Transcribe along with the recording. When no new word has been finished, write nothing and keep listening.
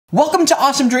Welcome to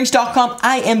AwesomeDrinks.com.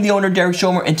 I am the owner, Derek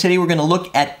Schomer, and today we're going to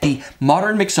look at the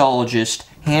Modern Mixologist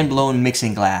hand-blown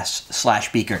mixing glass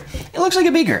 / beaker. It looks like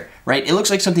a beaker, right? It looks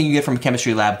like something you get from a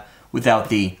chemistry lab without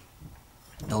the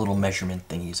little measurement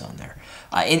thingies on there.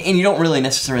 And you don't really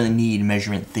necessarily need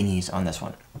measurement thingies on this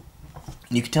one.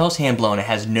 You can tell it's hand-blown. It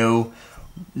has no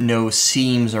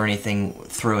seams or anything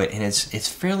through it, and it's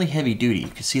fairly heavy duty. You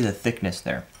can see the thickness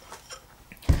there.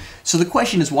 So the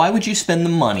question is, why would you spend the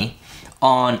money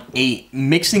on a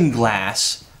mixing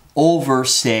glass over,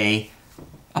 say,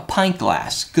 a pint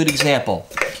glass? Good example.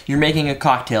 You're making a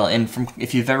cocktail, and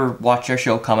if you've ever watched our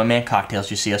show, Common Man Cocktails,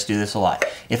 you see us do this a lot.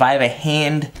 If I have a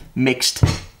hand-mixed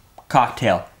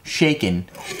cocktail, shaken,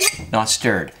 not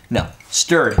stirred. No,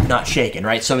 stirred, not shaken,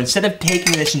 right? So instead of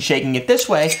taking this and shaking it this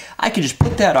way, I can just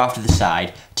put that off to the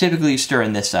side. Typically you stir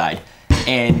in this side,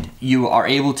 and you are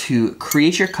able to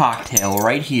create your cocktail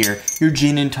right here, your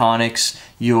gin and tonics,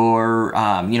 your,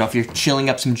 if you're chilling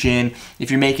up some gin, if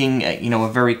you're making, a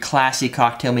very classy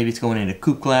cocktail, maybe it's going in a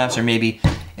coupe glass, or maybe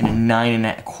in a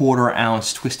 9¼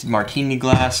 ounce twisted martini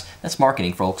glass. That's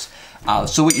marketing, folks.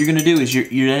 So what you're gonna do is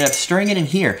you're end up stirring it in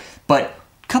here, but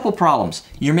couple problems.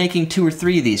 You're making 2 or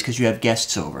 3 of these because you have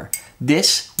guests over.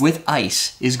 This, with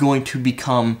ice, is going to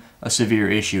become a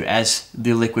severe issue as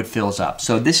the liquid fills up.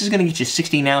 So this is going to get you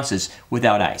 16 ounces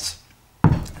without ice.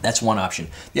 That's one option.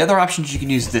 The other option is you can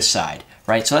use this side,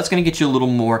 right? So that's going to get you a little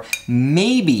more,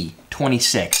 maybe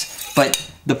 26.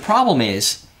 But the problem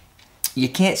is, you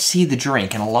can't see the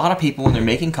drink, and a lot of people, when they're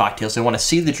making cocktails, they want to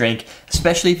see the drink,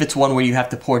 especially if it's one where you have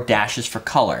to pour dashes for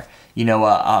color. You know,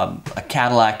 a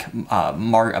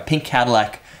pink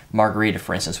Cadillac margarita,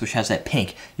 for instance, which has that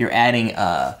pink. You're adding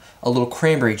a little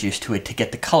cranberry juice to it to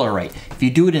get the color right. If you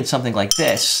do it in something like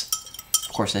this,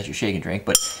 of course that's your shake and drink,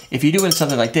 but if you do it in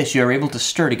something like this, you're able to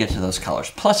stir to get to those colors.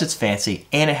 Plus it's fancy,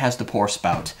 and it has the pour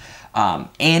spout. And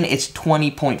it's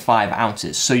 20.5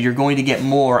 ounces, so you're going to get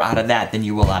more out of that than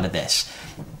you will out of this.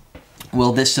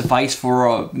 Will this suffice for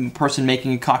a person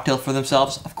making a cocktail for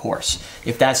themselves? Of course.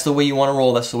 If that's the way you want to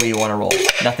roll, that's the way you want to roll.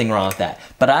 Nothing wrong with that.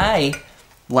 But I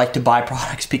like to buy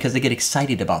products because I get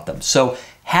excited about them. So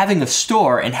having a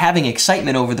store and having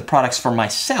excitement over the products for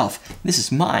myself, this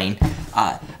is mine,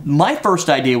 my first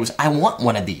idea was I want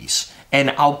one of these, and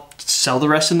I'll sell the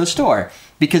rest in the store.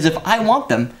 Because if I want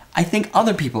them, I think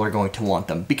other people are going to want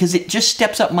them, because it just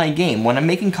steps up my game. When I'm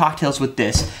making cocktails with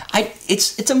this,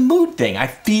 it's a mood thing. I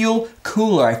feel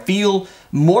cooler. I feel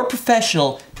more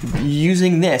professional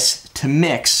using this to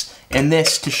mix and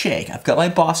this to shake. I've got my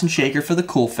Boston shaker for the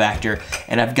cool factor,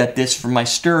 and I've got this for my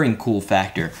stirring cool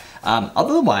factor.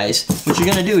 Otherwise, what you're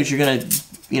gonna do is you're gonna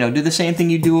do the same thing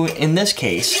you do in this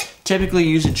case. Typically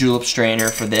use a julep strainer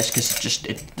for this because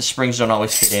the springs don't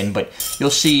always fit in, but you'll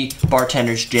see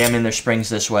bartenders jamming their springs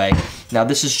this way. Now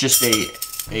this is just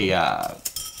a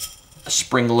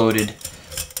spring-loaded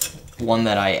one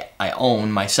that I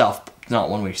own myself, not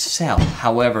one we sell.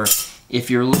 However, if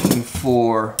you're looking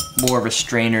for more of a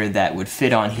strainer that would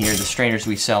fit on here, the strainers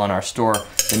we sell in our store,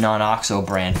 the non-OXO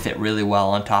brand, fit really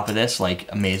well on top of this,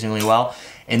 like amazingly well.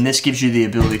 And this gives you the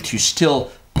ability to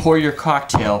still pour your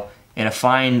cocktail in a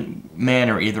fine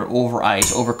manner, either over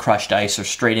ice, over crushed ice, or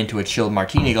straight into a chilled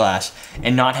martini glass,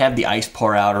 and not have the ice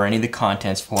pour out or any of the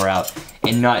contents pour out,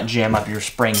 and not jam up your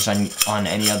springs on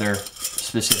any other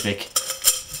specific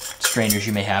strainers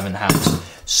you may have in the house.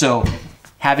 So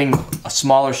having a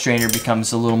smaller strainer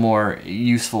becomes a little more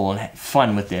useful and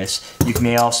fun with this. You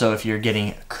may also, if you're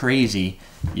getting crazy,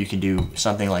 you can do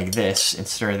something like this and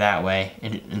stir that way,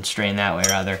 and strain that way,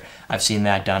 rather. I've seen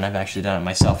that done. I've actually done it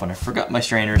myself when I forgot my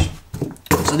strainers.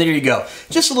 So there you go.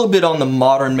 Just a little bit on the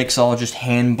Modern Mixologist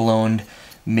hand-blown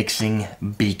mixing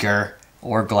beaker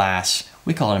or glass.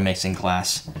 We call it a mixing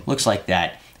glass. Looks like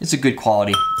that. It's a good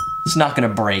quality. It's not gonna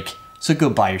break, so go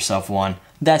buy yourself one.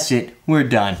 That's it. We're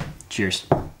done. Cheers.